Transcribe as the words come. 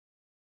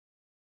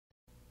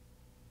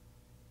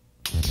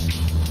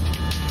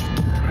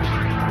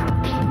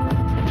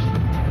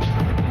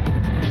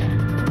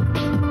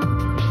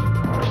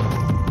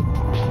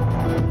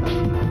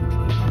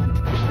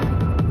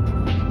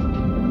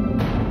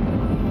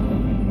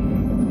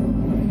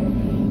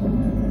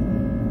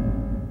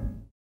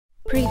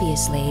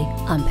Previously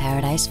on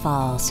Paradise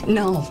Falls.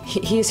 No,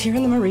 he is here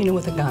in the marina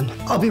with a gun.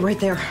 I'll be right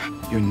there.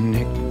 You're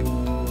Nick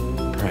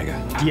Praga.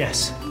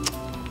 Yes.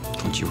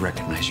 Don't you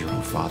recognize your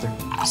own father?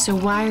 So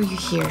why are you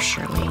here,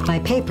 Shirley? My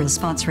paper is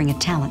sponsoring a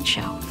talent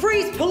show.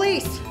 Freeze,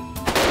 police!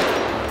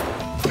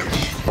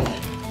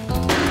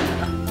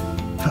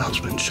 Val's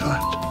been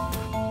shot.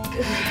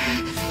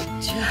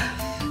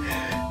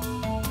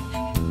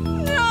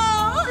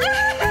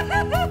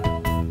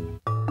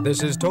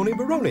 This is Tony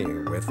Baroni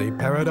with the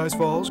Paradise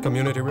Falls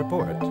Community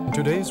Report.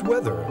 Today's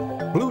weather: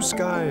 blue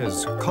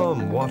skies,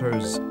 calm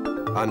waters,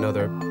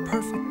 another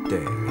perfect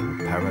day in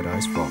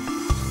Paradise Falls.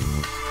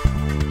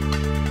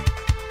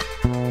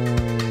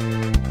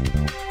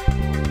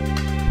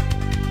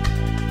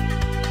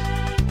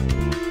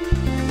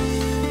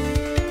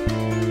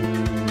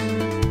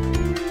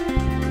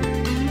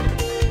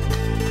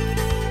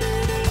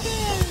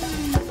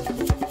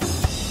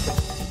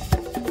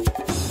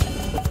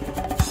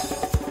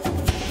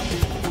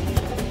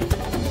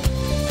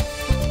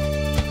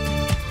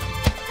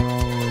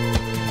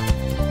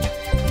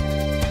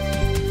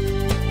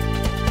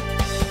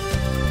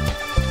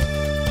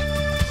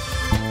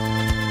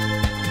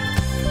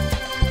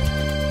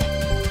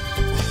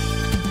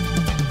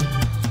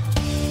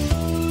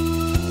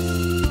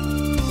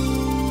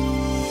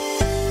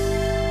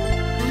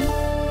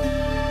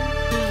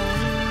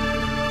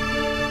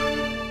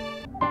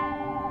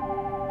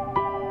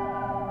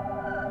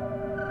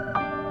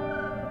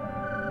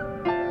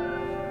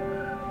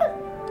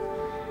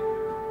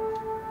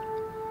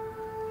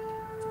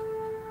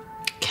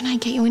 Can I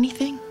get you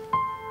anything?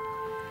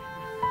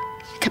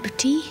 A cup of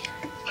tea?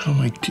 I don't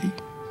like tea.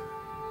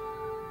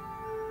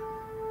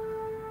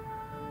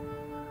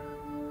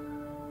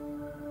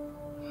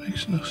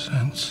 Makes no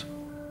sense.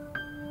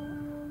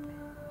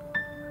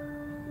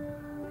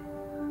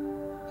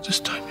 This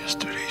time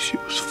yesterday, she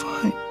was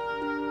fine.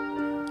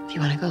 If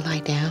you want to go lie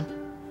down,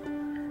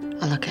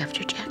 I'll look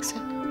after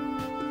Jackson.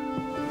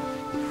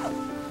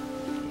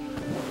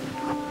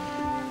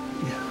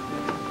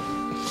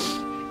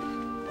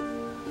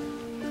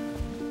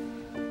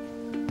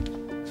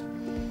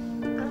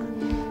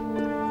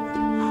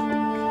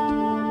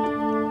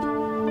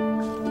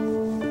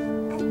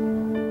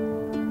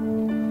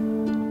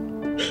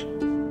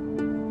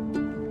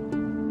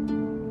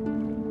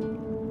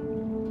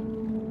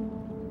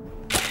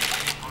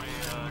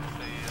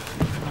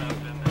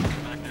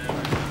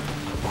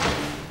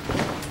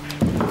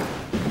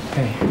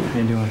 Hey, how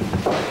you doing?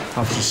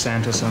 Officer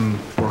Santos, I'm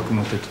working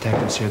with the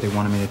detectives here. They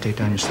wanted me to take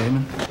down your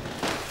statement.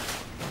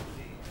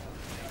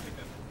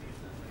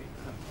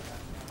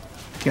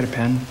 You got a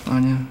pen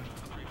on you?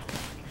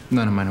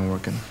 None of mine are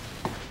working.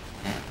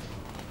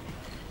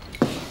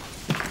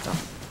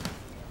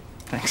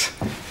 Thanks.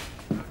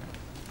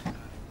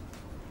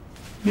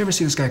 You ever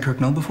see this guy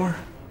Kirk Null before?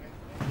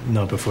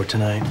 Not before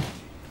tonight.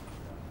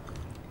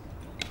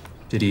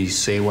 Did he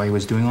say why he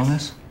was doing all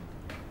this?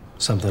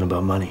 Something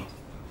about money.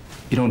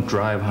 You don't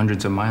drive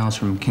hundreds of miles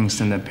from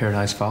Kingston to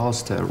Paradise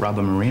Falls to rob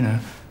a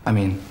marina. I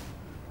mean,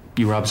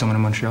 you rob someone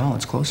in Montreal,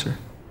 it's closer.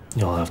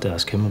 You'll have to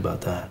ask him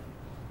about that.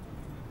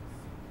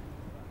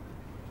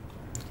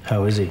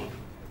 How is he?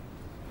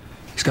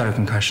 He's got a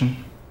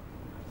concussion.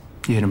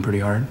 You hit him pretty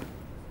hard.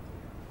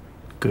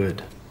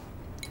 Good.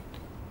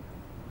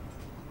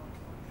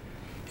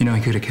 You know,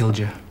 he could have killed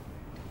you.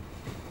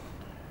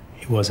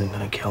 He wasn't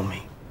gonna kill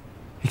me.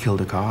 He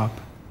killed a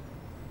cop.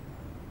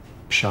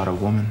 Shot a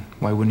woman.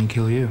 Why wouldn't he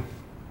kill you?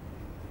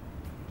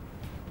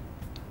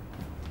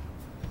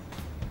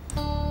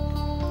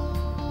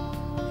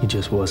 He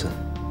just wasn't.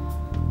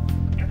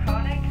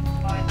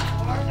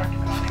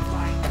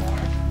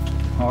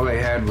 All they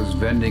had was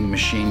vending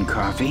machine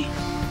coffee.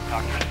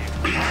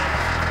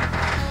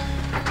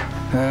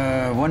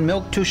 1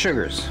 milk, 2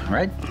 sugars,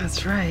 right?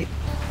 That's right.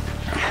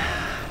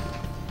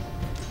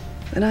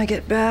 When I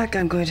get back,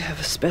 I'm going to have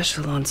a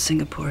special on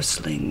Singapore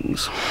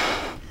slings.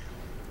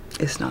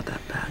 It's not that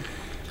bad.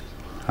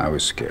 I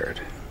was scared.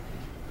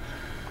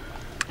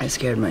 I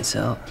scared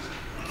myself.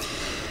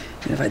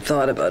 And if I'd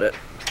thought about it,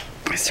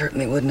 I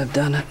certainly wouldn't have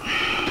done it.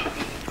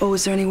 Oh,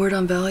 is there any word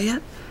on Val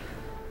yet?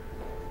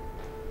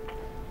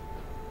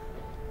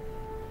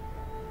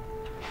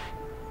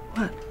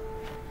 What?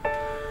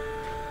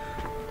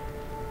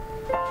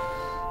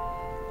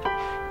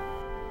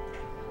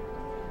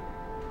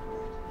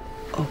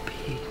 Oh,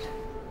 Pete.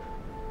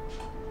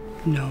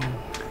 No.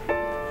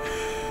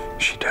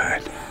 She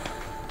died.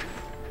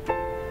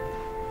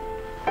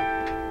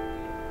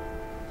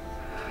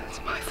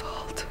 It's my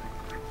fault.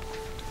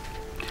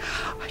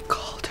 I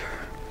called her.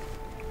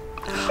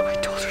 I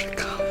told her to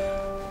come.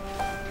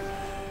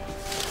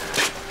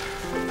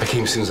 I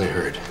came as soon as I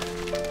heard.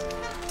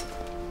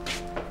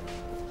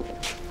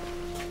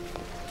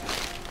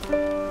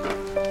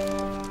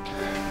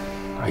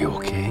 Are you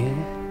okay?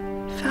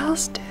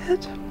 Val's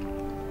dead.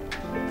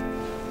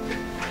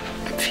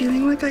 I'm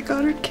feeling like I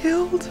got her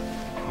killed.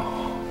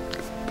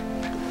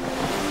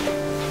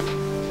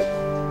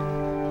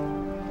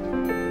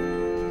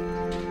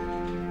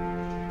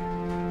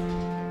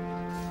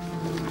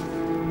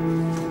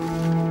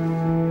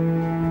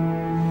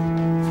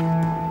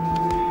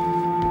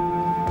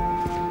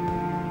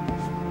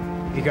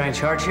 You guy in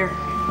charge here?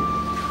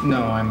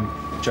 No, I'm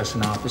just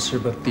an officer,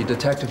 but the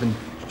detective in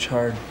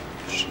charge...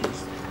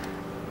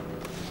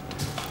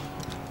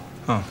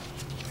 Oh,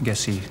 I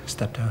guess he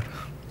stepped out.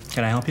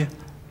 Can I help you?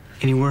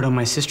 Any word on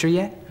my sister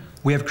yet?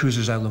 We have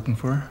cruisers out looking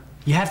for her.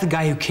 You have the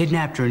guy who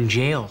kidnapped her in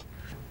jail.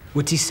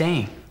 What's he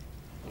saying?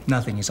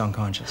 Nothing, he's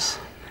unconscious.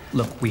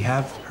 Look, we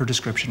have her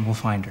description, we'll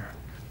find her.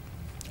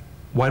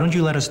 Why don't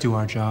you let us do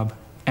our job,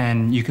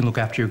 and you can look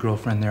after your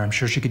girlfriend there. I'm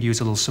sure she could use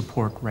a little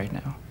support right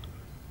now.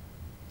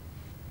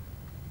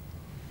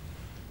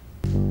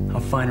 I'll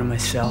find her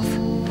myself.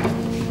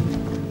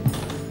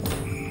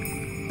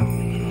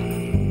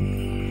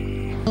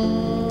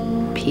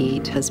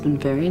 Pete has been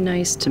very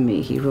nice to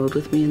me. He rode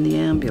with me in the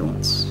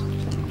ambulance.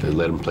 They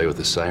let him play with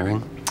the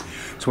siren?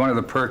 It's one of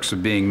the perks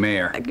of being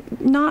mayor.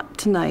 Not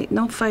tonight.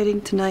 No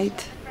fighting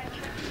tonight.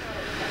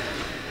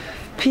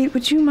 Pete,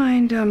 would you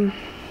mind,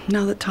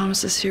 now that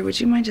Thomas is here, would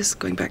you mind just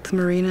going back to the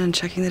marina and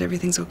checking that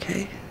everything's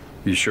okay?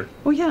 You sure?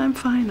 Oh, yeah, I'm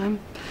fine. I'm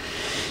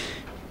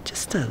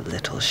just a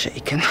little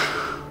shaken.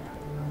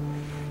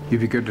 You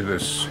be good to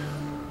this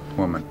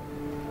woman.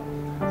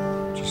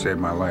 She saved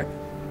my life.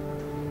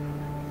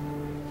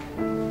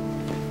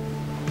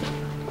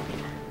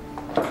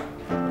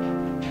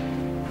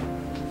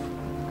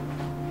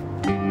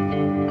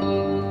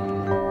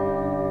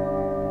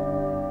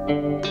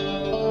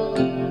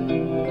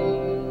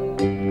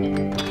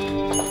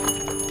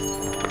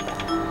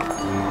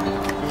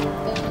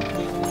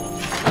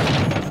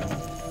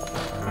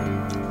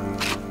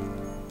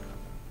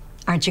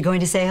 Aren't you going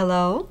to say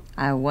hello?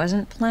 I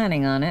wasn't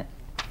planning on it.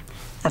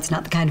 That's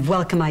not the kind of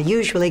welcome I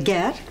usually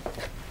get.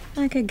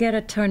 I could get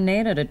a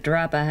tornado to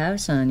drop a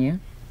house on you.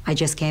 I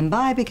just came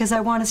by because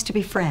I want us to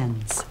be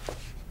friends.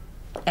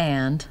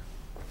 And?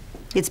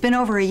 It's been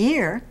over a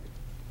year.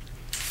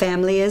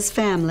 Family is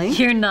family.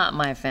 You're not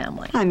my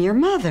family. I'm your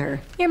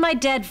mother. You're my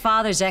dead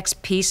father's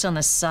ex-piece on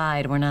the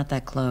side. We're not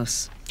that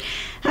close.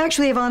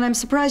 Actually, Yvonne, I'm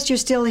surprised you're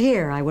still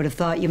here. I would have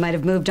thought you might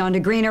have moved on to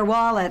greener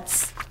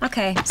wallets.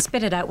 Okay,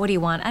 spit it out. What do you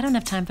want? I don't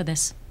have time for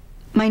this.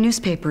 My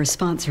newspaper is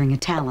sponsoring a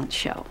talent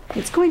show.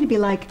 It's going to be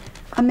like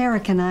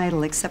American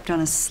Idol, except on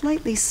a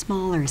slightly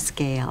smaller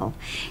scale.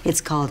 It's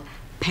called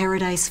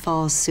Paradise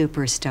Falls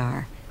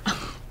Superstar.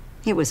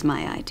 It was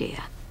my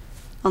idea.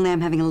 Only I'm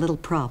having a little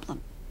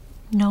problem.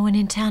 No one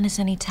in town has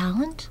any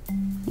talent?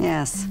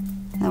 Yes,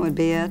 that would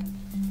be it.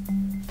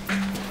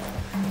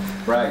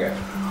 Braga.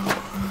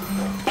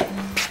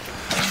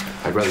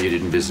 I'd rather you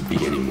didn't visit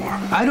me anymore.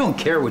 I don't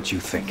care what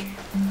you think.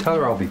 Tell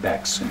her I'll be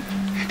back soon.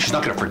 She's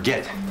not gonna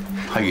forget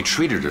how you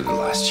treated her the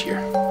last year.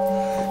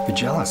 You're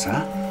jealous,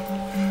 huh?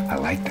 I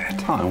like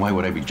that. Oh, and why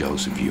would I be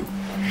jealous of you?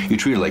 You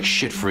treated her like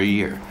shit for a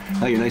year.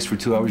 Now you're nice for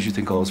 2 hours, you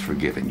think all is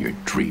forgiven. You're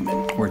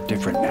dreaming. We're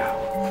different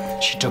now.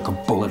 She took a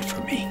bullet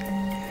for me.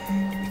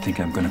 You think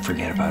I'm gonna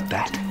forget about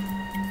that?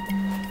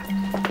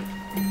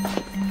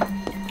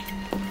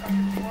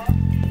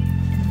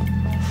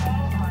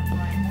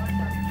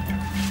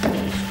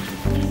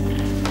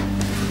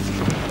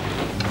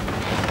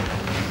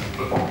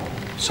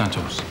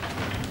 Santos.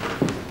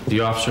 The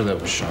officer that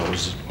was shot,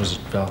 was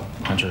it Bell?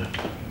 Hunter?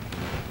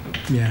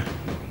 Yeah.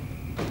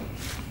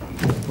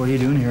 What are you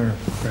doing here,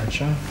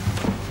 Bradshaw?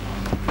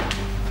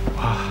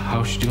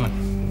 How's she doing?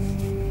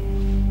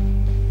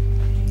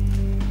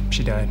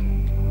 She died.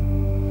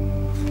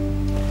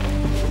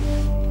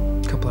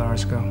 A couple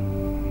hours ago.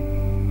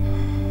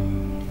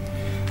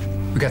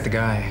 We got the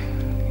guy.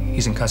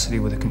 He's in custody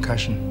with a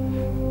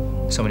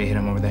concussion. Somebody hit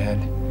him over the head.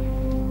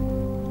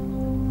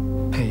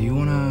 Hey, you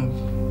wanna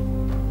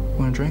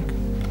drink?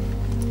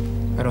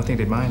 I don't think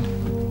they'd mind.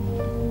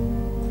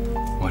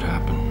 What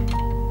happened?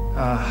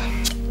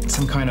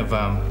 Some kind of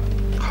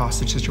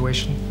hostage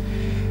situation.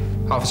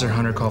 Officer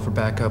Hunter called for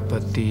backup,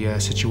 but the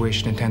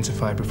situation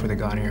intensified before they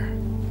got here.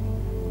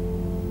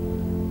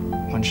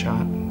 One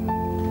shot.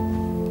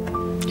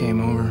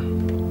 Game over.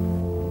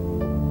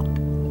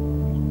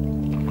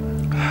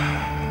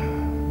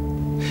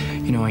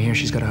 You know, I hear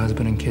she's got a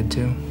husband and kid,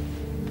 too.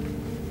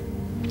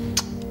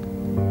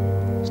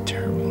 It's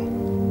terrible.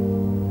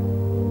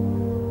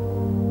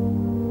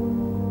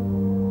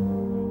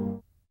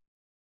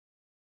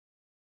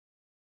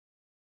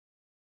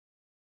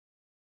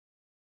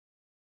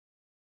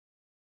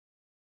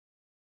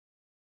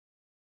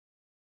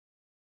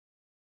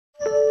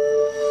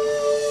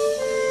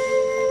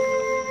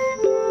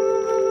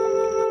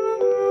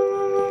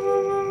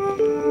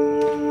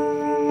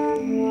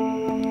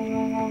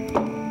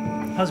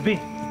 How's B?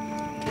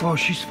 Oh,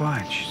 she's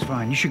fine. She's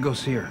fine. You should go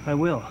see her. I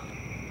will.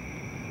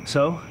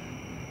 So?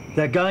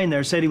 That guy in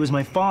there said he was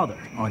my father.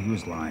 Oh, he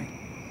was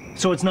lying.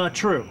 So it's not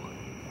true?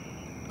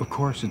 Of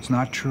course, it's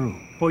not true.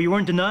 Well, you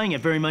weren't denying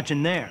it very much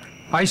in there.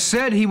 I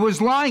said he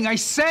was lying. I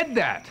said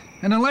that.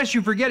 And unless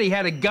you forget, he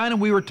had a gun and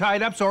we were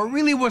tied up, so it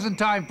really wasn't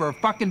time for a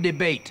fucking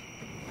debate.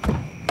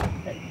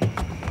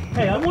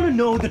 Hey, I want to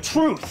know the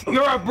truth.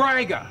 You're a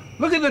Braga.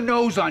 Look at the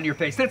nose on your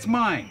face. That's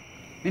mine.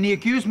 And he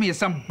accused me of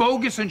some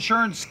bogus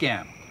insurance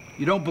scam.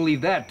 You don't believe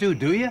that, too,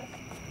 do you?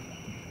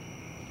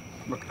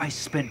 Look, I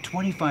spent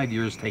 25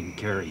 years taking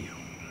care of you.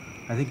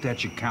 I think that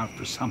should count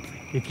for something.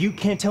 If you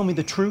can't tell me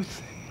the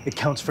truth, it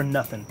counts for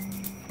nothing.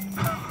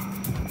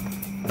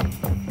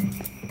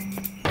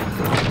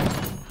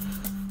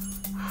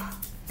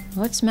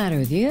 What's the matter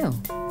with you?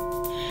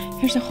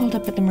 There's a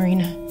holdup at the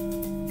marina.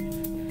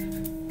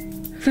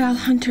 Val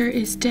Hunter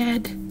is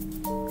dead.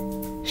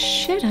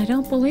 Shit, I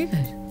don't believe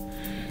it.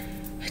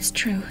 It's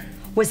true.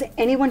 Was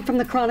anyone from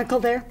the Chronicle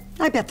there?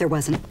 I bet there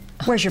wasn't.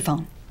 Where's your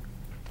phone?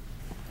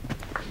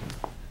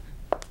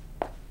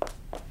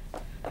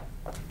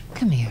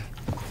 Come here.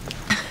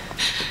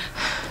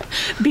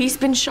 Bee's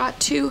been shot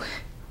too.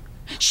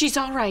 She's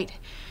all right,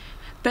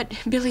 but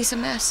Billy's a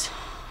mess.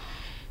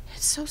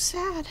 It's so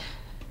sad.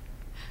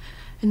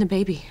 And the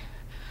baby.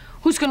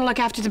 Who's gonna look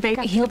after the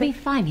baby? He'll be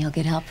fine. He'll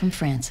get help from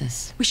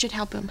Francis. We should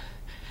help him.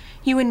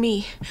 You and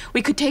me.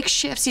 We could take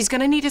shifts. He's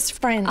gonna need his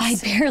friends. I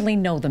barely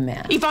know the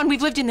man. Yvonne,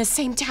 we've lived in the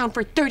same town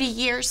for 30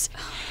 years.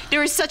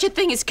 There is such a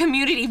thing as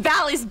community.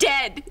 Val is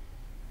dead.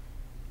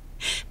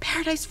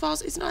 Paradise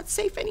Falls is not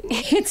safe anymore.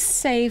 It's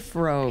safe,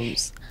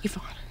 Rose.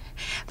 Yvonne,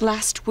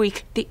 last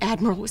week the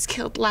Admiral was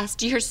killed.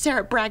 Last year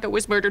Sarah Braga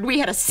was murdered. We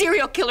had a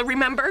serial killer,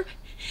 remember?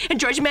 And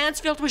George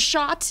Mansfield was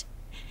shot.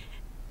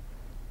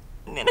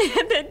 And then I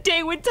had that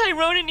day with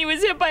Tyrone and he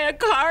was hit by a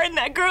car and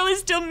that girl is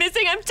still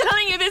missing. I'm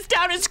telling you, this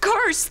town is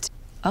cursed.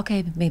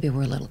 Okay, maybe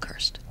we're a little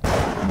cursed.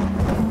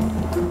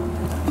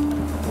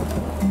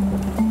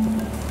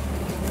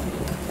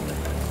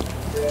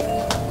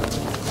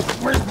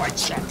 Where's my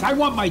check? I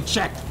want my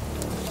check.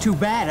 Too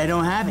bad I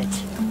don't have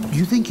it.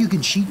 You think you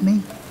can cheat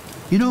me?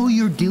 You know who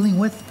you're dealing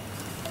with?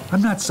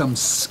 I'm not some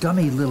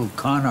scummy little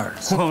con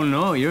artist. Oh,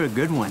 no, you're a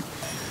good one.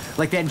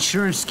 Like that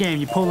insurance scam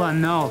you pulled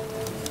on Null.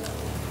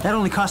 That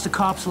only cost a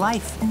cop's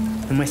life.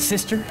 And my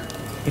sister,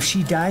 if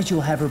she dies, you'll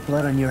have her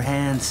blood on your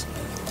hands.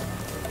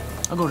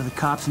 I'll go to the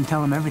cops and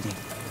tell them everything.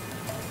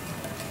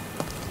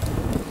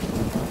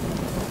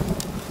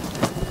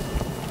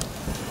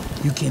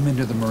 You came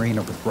into the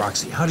marina with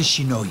Roxy. How does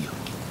she know you?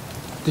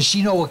 Does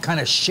she know what kind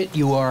of shit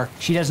you are?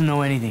 She doesn't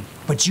know anything.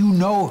 But you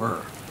know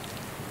her.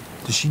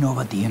 Does she know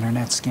about the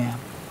internet scam?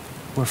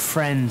 We're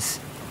friends.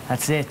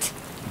 That's it.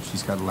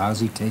 She's got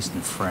lousy taste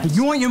in friends.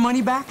 You want your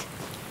money back?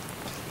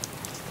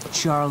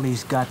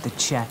 Charlie's got the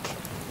check.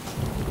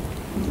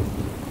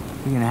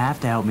 You're gonna have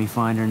to help me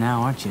find her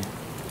now, aren't you?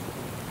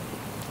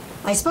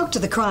 I spoke to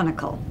the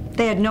Chronicle.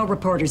 They had no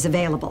reporters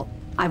available.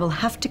 I will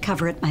have to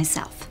cover it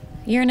myself.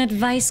 You're an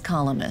advice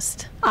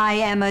columnist. I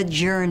am a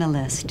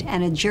journalist,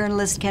 and a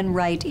journalist can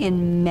write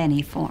in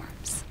many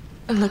forms.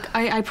 Look,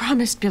 I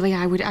promised Billy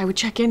I would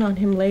check in on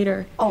him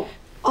later. Oh,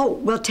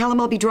 well, tell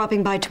him I'll be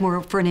dropping by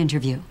tomorrow for an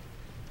interview.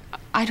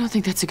 I don't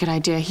think that's a good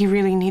idea. He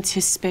really needs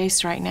his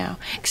space right now,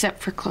 except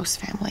for close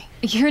family.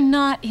 You're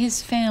not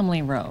his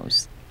family,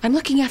 Rose. I'm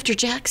looking after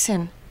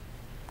Jackson.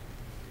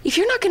 If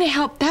you're not gonna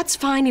help, that's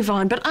fine,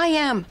 Yvonne, but I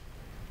am.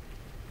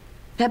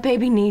 That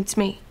baby needs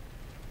me.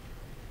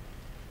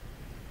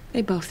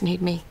 They both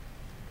need me.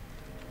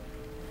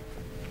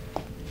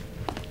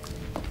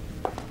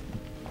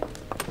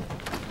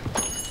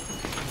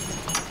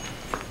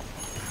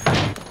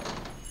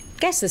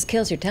 Guess this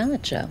kills your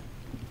talent show.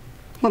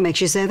 What makes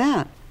you say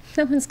that?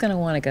 No one's gonna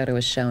want to go to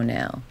a show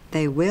now.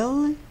 They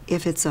will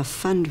if it's a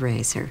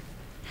fundraiser.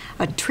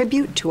 A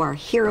tribute to our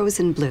heroes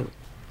in blue.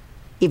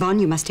 Yvonne,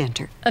 you must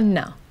enter.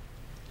 No.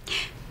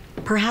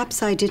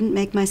 Perhaps I didn't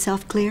make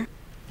myself clear.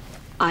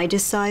 I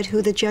decide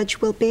who the judge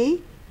will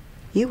be.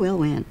 You will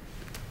win.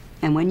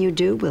 And when you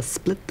do, we'll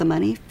split the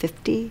money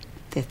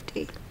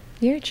 50-50.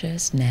 You're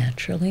just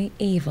naturally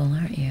evil,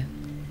 aren't you?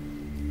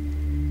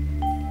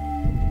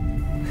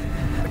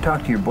 I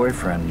talked to your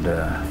boyfriend,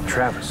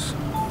 Travis.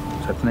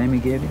 Is that the name he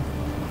gave you?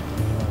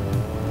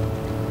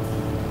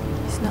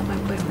 He's not my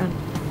boyfriend.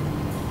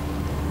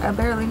 I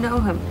barely know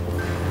him.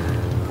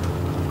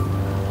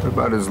 What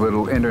about his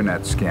little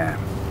internet scam?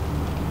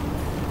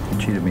 He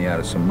cheated me out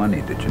of some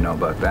money. Did you know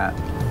about that?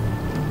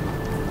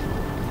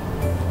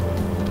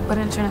 What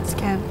internet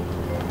scam?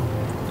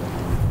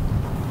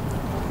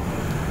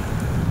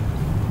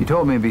 You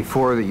told me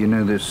before that you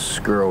knew this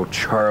girl,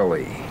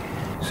 Charlie.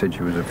 You said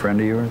she was a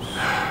friend of yours?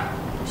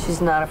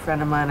 She's not a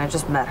friend of mine. I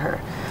just met her.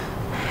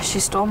 She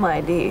stole my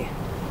ID.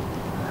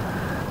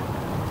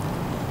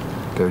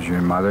 Does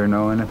your mother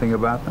know anything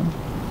about them?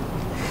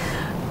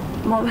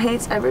 Mom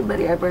hates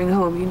everybody I bring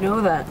home. You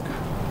know that.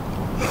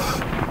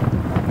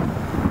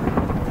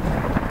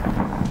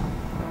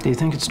 Do you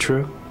think it's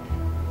true?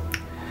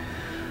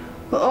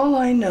 Well, all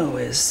I know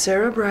is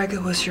Sarah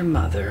Braga was your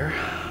mother,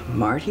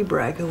 Marty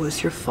Braga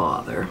was your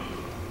father,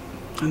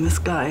 and this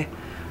guy,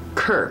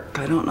 Kirk,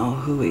 I don't know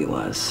who he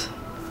was.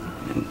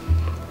 And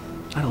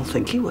I don't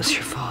think he was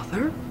your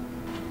father.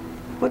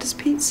 What does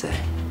Pete say?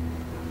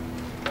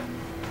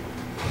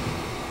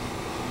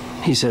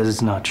 He says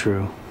it's not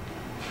true.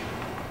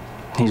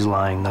 He's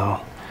lying,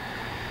 though.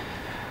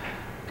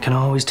 Can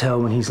always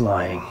tell when he's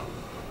lying.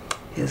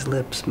 His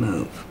lips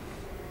move.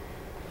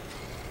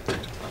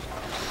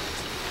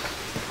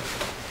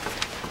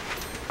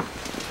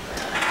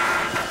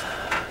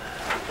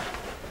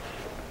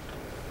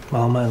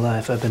 All my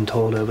life, I've been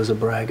told I was a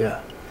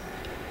Braga.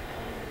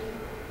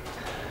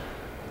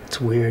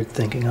 weird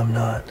thinking I'm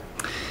not.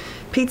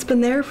 Pete's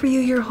been there for you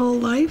your whole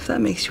life.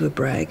 That makes you a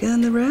Braga,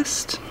 and the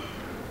rest,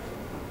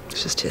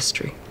 it's just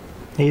history.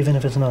 Even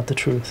if it's not the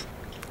truth.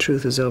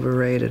 Truth is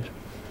overrated.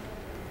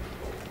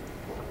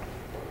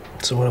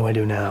 So what do I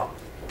do now?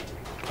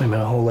 I mean,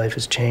 my whole life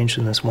has changed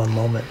in this one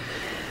moment.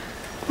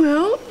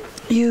 Well,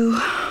 you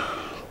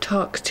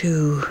talk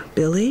to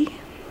Billy,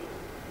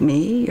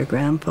 me, your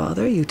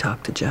grandfather. You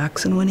talk to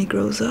Jackson when he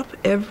grows up.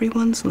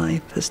 Everyone's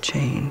life has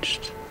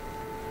changed.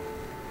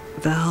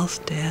 Val's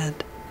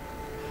dead.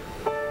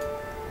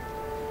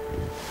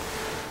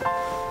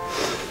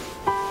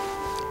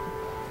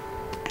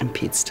 And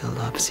Pete still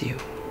loves you.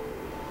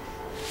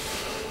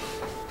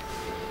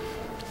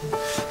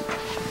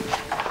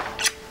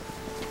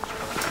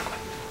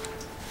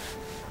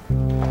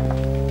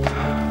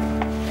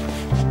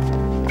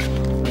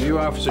 Are you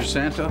Officer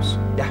Santos?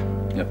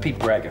 Yeah, Pete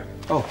Braga.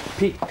 Oh,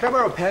 Pete, can I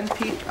borrow a pen,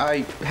 Pete? I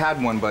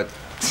had one, but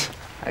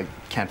I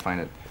can't find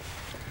it.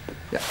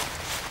 Yeah.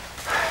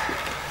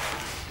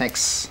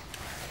 Thanks.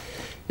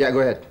 Yeah, go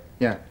ahead.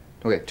 Yeah.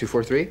 Okay,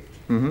 243?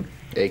 Mm-hmm.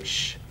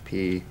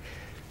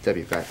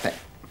 HPW. Got it. Thanks.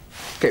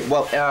 Okay,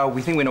 well,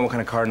 we think we know what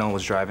kind of car Noel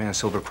was driving, a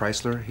silver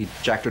Chrysler. He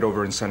jacked it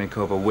over in Sunny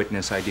Cove. A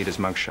witness ID'd his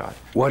mugshot.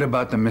 What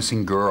about the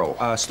missing girl?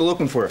 Still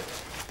looking for her.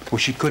 Well,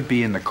 she could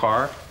be in the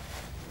car.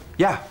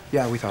 Yeah,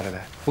 we thought of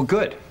that. Well,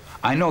 good.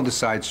 I know the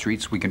side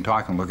streets. We can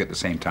talk and look at the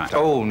same time.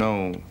 Oh,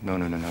 no.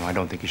 I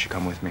don't think you should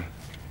come with me.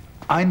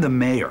 I'm the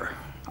mayor.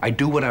 I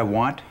do what I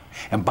want.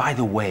 And by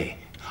the way,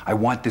 I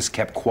want this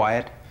kept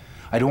quiet.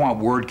 I don't want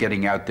word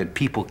getting out that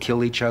people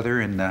kill each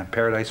other in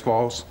Paradise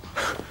Falls.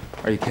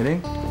 Are you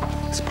kidding?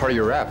 It's part of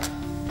your rap.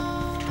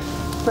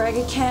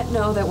 Braga can't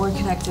know that we're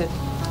connected.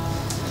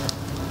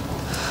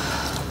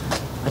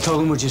 I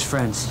told him we're just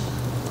friends.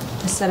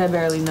 I said I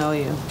barely know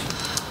you.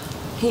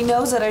 He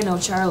knows that I know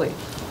Charlie.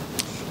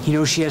 He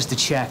knows she has the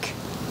check.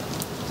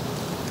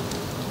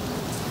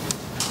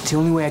 It's the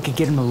only way I could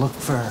get him to look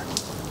for her.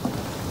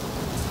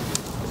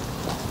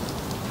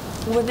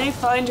 When they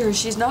find her,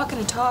 she's not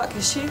gonna talk,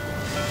 is she?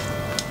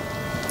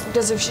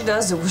 Because if she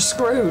does, we're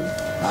screwed.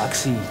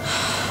 Oxy,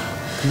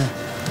 come here.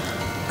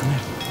 Come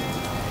here.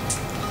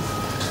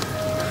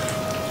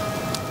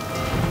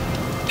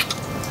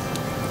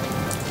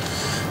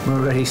 We're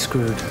already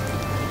screwed.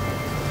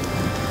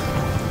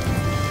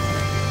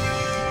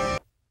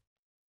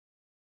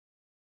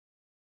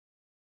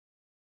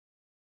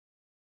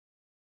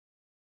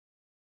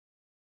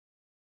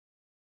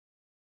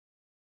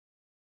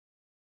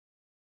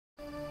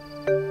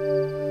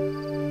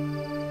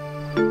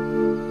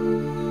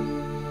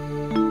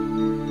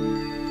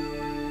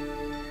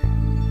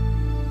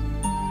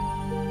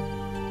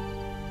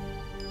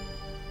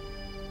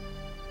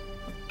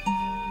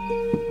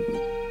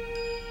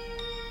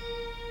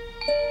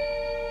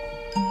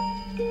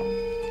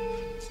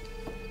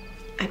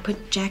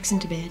 Put Jackson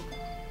to bed.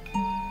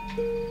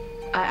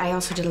 I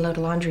also did a load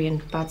of laundry and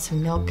bought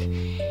some milk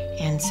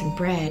and some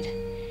bread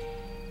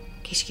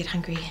in case you get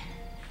hungry.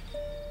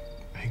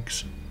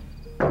 Thanks.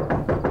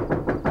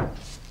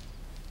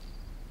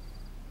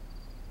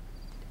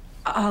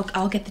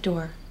 I'll get the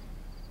door.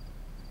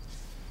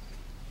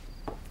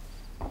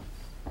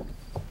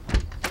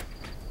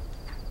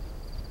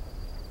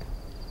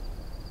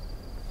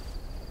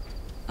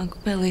 Uncle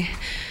Billy.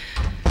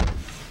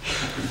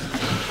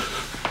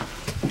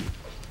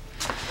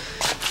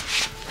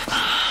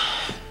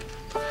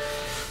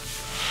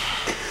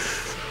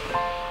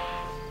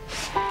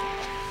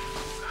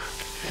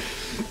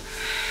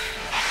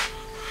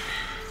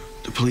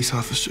 The police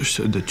officer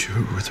said that you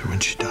were with her when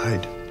she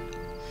died.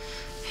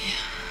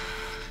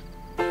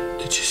 Yeah.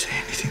 Did she say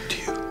anything to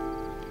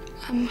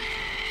you?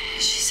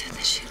 She said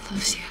that she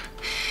loves you.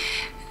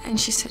 And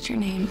she said your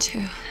name,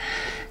 too.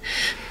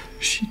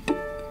 She did?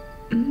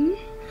 Mm-hmm.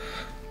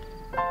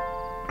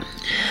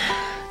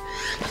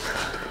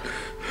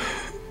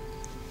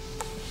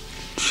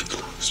 She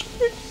loves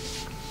me.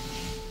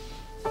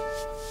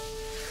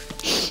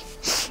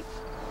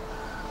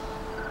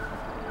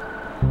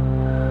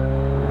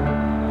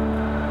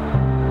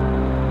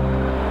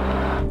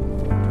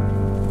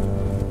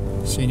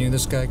 So you knew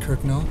this guy,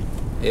 Kirk Noel?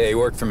 Yeah, he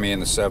worked for me in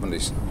the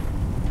 70s.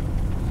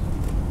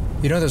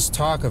 You know there's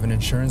talk of an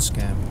insurance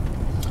scam.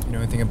 You know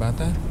anything about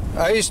that?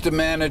 I used to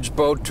manage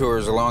boat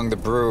tours along the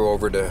Brew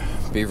over to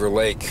Beaver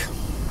Lake.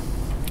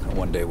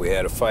 One day we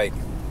had a fight.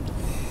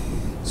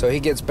 So he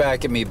gets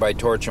back at me by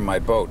torching my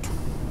boat.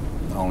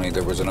 Only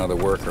there was another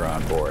worker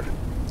on board.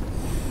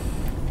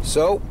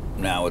 So,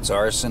 now it's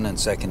arson and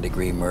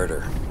second-degree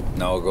murder.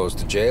 Noah goes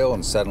to jail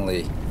and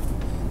suddenly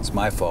it's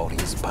my fault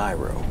he's a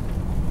pyro.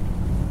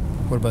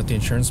 What about the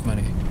insurance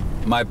money?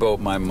 My boat,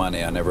 my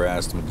money. I never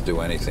asked him to do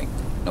anything.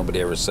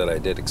 Nobody ever said I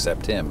did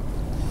except him.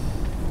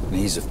 And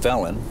he's a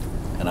felon,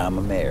 and I'm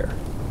a mayor.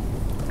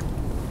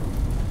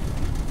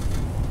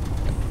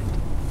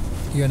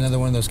 You got another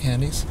one of those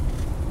candies?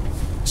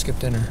 Skip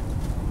dinner.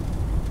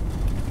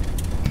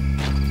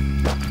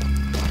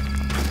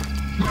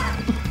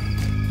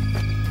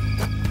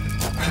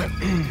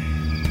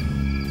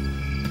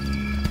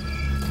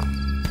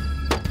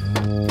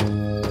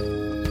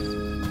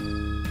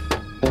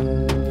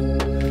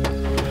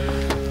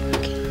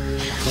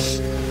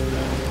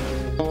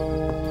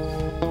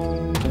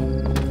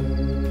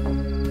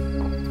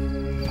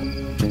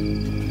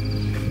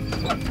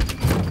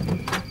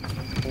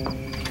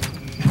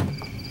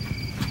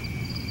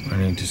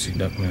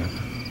 Duckman.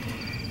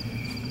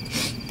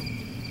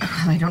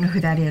 I don't know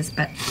who that is,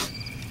 but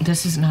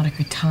this is not a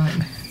good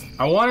time.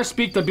 I want to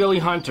speak to Billy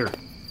Hunter.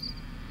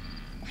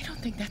 I don't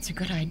think that's a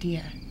good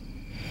idea.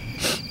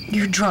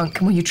 You're drunk.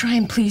 Will you try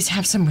and please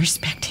have some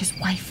respect? His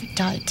wife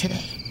died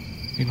today.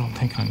 You don't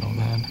think I know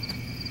that?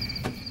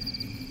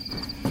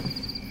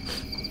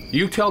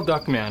 You tell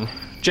Duckman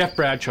Jeff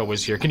Bradshaw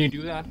was here. Can you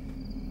do that?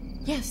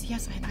 Yes,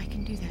 I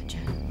can do that,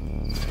 Jeff.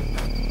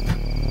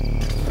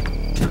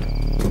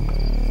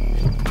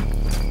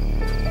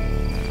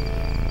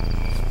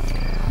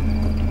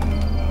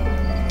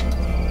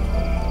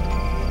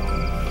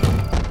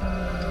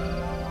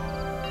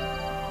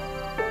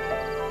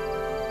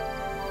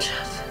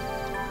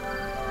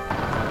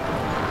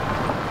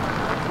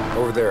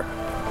 Over there.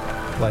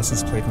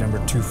 License plate number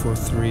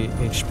 243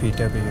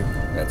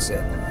 HPW. That's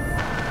it.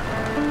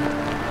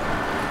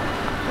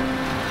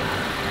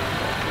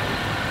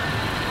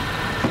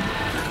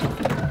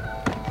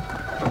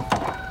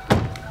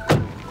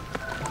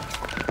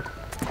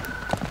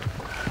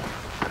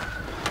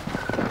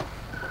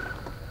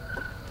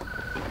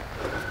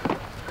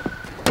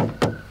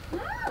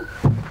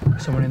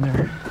 Someone in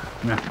there?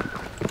 No.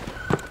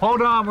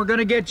 Hold on, we're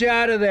gonna get you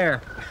out of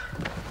there.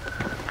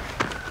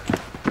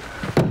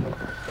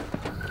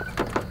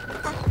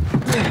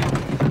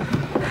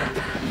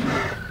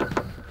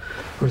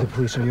 We're the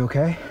police. Are you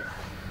okay?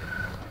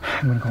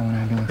 I'm gonna call an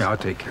ambulance. Yeah, I'll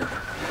take care of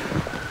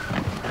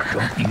her.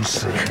 Don't you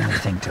say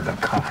anything to the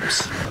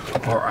cops,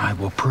 or I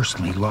will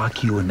personally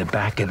lock you in the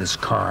back of this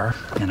car,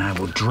 and I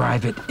will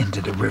drive it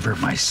into the river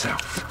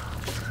myself.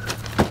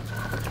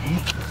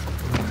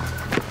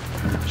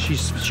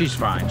 She's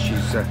fine.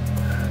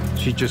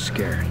 She's just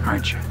scared,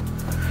 aren't you?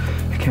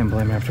 I can't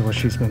blame her after what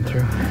she's been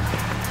through.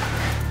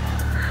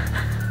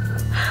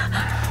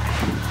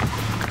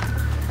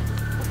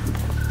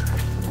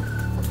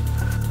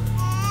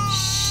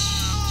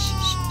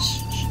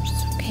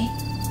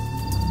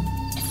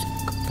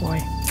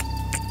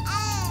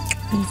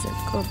 He's a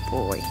good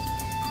boy.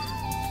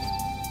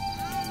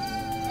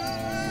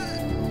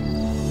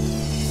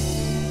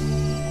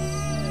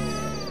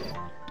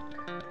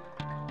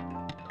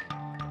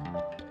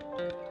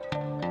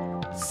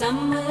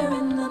 Somewhere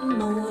in the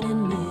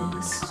morning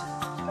mist,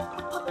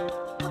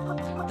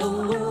 the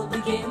world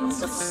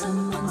begins with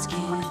someone's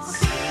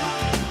kiss.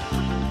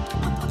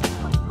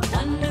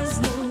 Wonders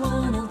no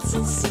one else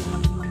is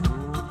seen,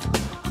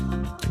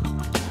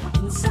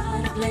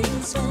 inside a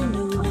place where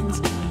no one's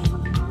been.